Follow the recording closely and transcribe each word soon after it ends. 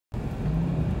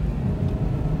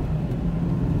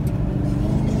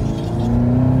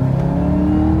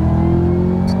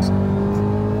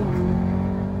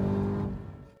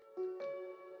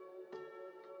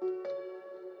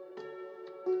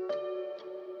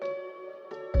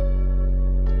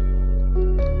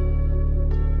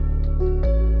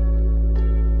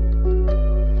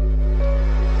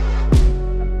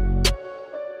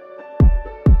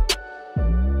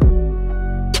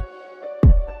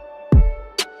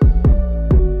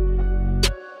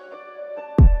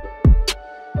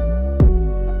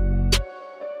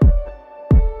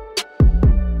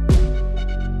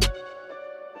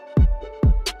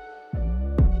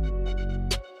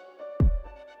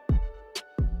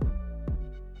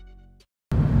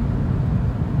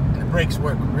brakes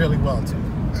work really well too.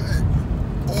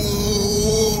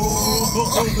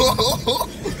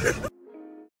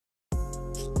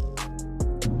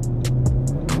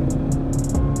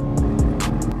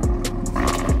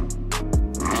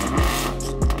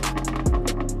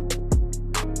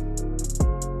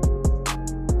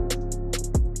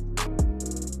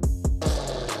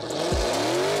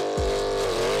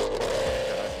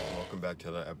 To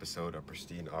the episode of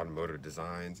Pristine Automotive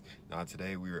Designs. Now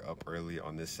today we were up early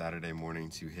on this Saturday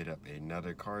morning to hit up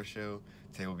another car show.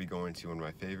 Today we'll be going to one of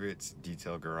my favorites,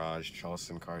 Detail Garage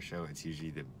Charleston Car Show. It's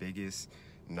usually the biggest,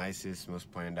 nicest,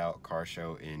 most planned out car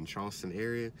show in Charleston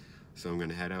area. So I'm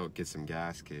gonna head out, get some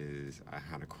gas because I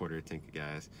had a quarter tank of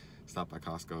gas. Stop by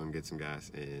Costco and get some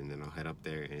gas, and then I'll head up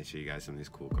there and show you guys some of these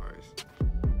cool cars.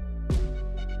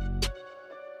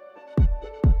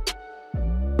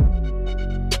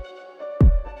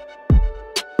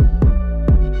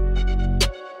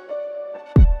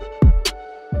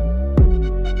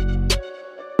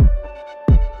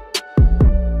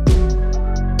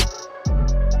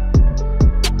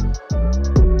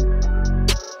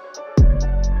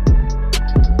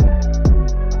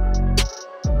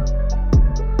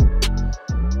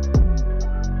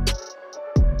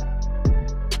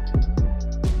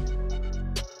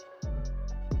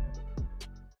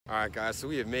 Alright guys, so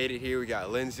we have made it here. We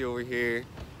got Lindsay over here,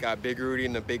 got Big Rudy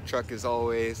in the big truck as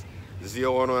always. The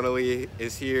ZL1 1LE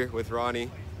is here with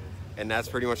Ronnie, and that's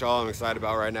pretty much all I'm excited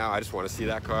about right now. I just want to see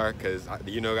that car because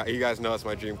you guys know it's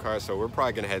my dream car, so we're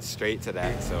probably gonna head straight to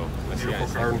that. So let's see.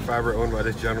 Carbon fiber owned by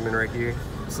this gentleman right here.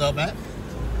 What's up, Matt?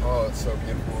 Oh, it's so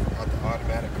beautiful. Got the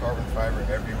automatic carbon fiber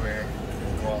everywhere.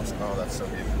 Gloss. Oh, that's so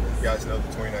beautiful. You guys know the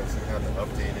 2019 had the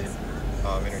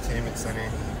updated entertainment center.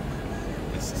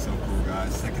 This is so cool,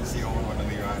 guys. Second ZL1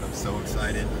 1LE ride. I'm so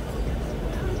excited.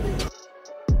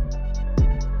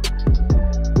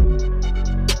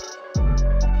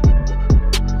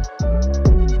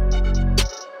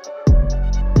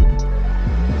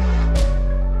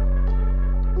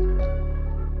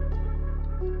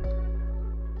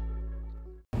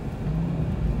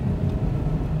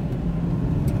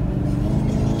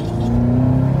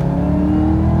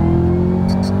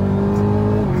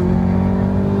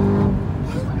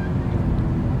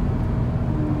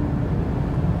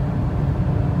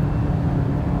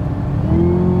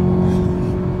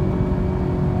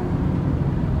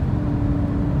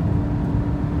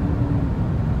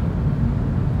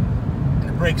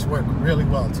 Brakes work really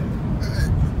well too.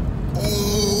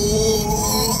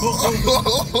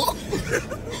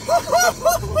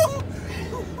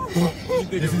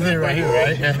 This is it right here,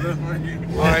 right?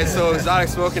 Alright, so Exotic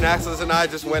Smoking Axles and I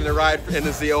just went to ride in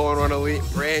the ZL1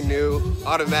 1LE, brand new,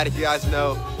 automatic, you guys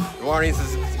know. Warnings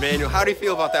is manual. How do you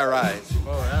feel about that ride?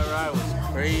 Oh, that ride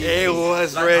was crazy. It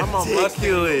was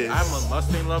ridiculous. I'm a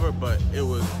Mustang lover, but it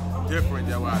was different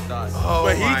than what I thought. Oh,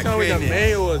 but he told me the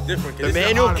manual was different. The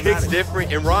manual kicks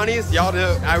different. And Ronnie's, y'all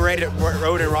know, I rode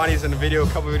in Ronnie's in the video a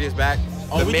couple videos back.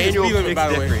 The manual kicks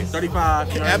different.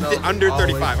 35. Under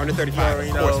 35. Under 35.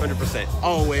 Of course, 100%.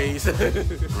 Always.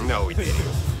 No, we didn't.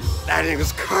 That thing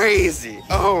was crazy.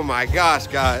 Oh my gosh,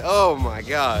 guys. Oh my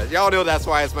gosh. Y'all know that's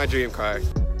why it's my dream car.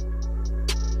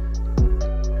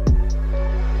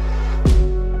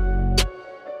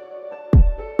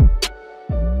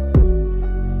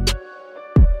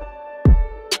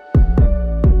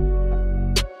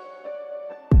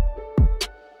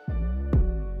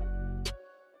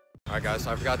 Alright guys,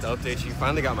 so I forgot to update you.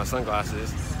 Finally got my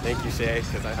sunglasses. Thank you, Shay,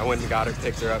 because I went and got her,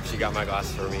 picked her up. She got my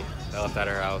glasses for me. I left at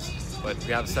her house. But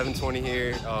we have 720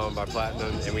 here by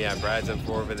Platinum, and we have Brad's M4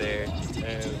 over there,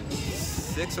 and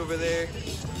 6 over there.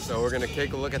 So we're gonna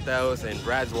take a look at those, and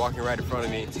Brad's walking right in front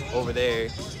of me over there.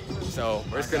 So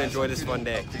we're just gonna enjoy this fun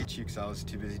day. Because I was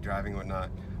too busy driving and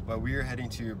whatnot. But we are heading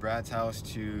to Brad's house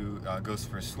to go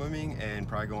for swimming and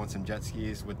probably go on some jet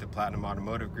skis with the Platinum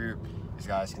Automotive Group. As you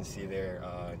guys can see their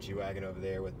G-Wagon over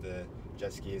there with the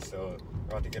jet skis. So we're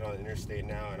about to get on the interstate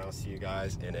now, and I'll see you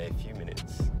guys in a few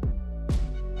minutes.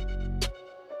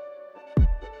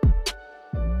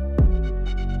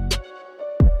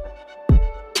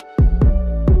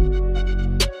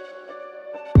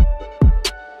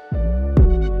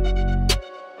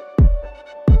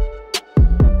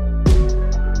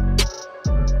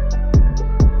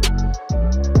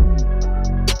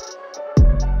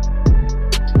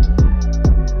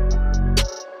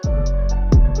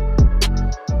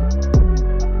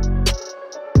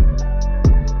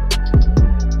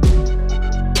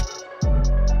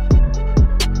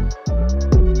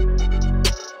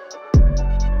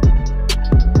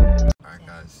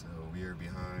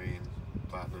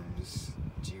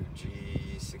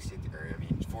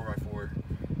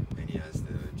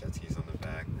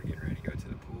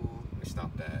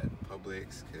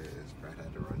 weeks because Brad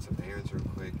had to run some errands real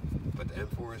quick. But the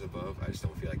M4 is above. I just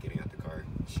don't feel like getting out the car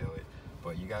to show it.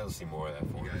 But you guys will see more of that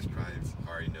for you guys probably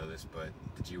already know this, but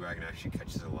the G-Wagon actually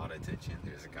catches a lot of attention.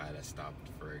 There's a guy that stopped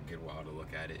for a good while to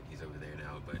look at it. He's over there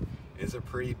now, but it's a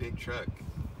pretty big truck.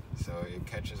 So it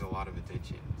catches a lot of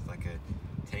attention. It's like a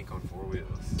tank on 4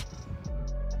 wheels.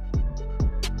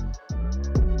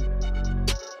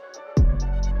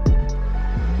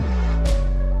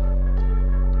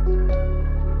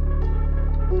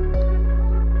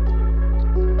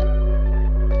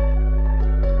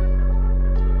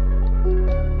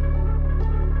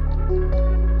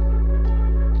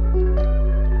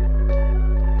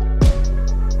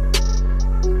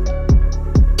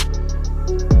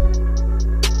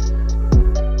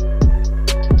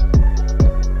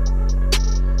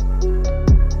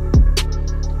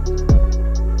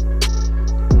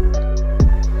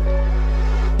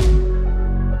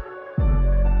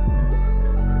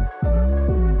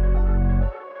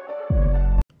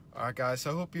 Alright guys, so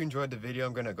I hope you enjoyed the video.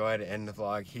 I'm going to go ahead and end the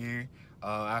vlog here.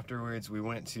 Afterwards, we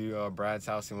went to Brad's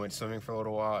house and went swimming for a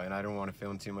little while, and I didn't want to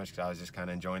film too much because I was just kind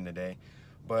of enjoying the day.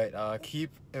 But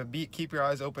keep your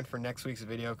eyes open for next week's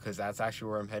video, because that's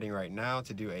actually where I'm heading right now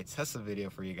to do a Tesla video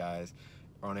for you guys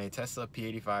on a Tesla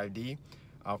P85D.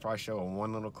 I'll probably show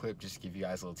one little clip just to give you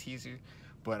guys a little teaser.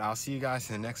 But I'll see you guys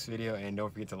in the next video, and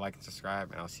don't forget to like and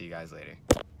subscribe, and I'll see you guys later.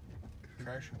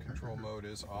 Traction control mode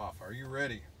is off. Are you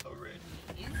ready? I'm ready.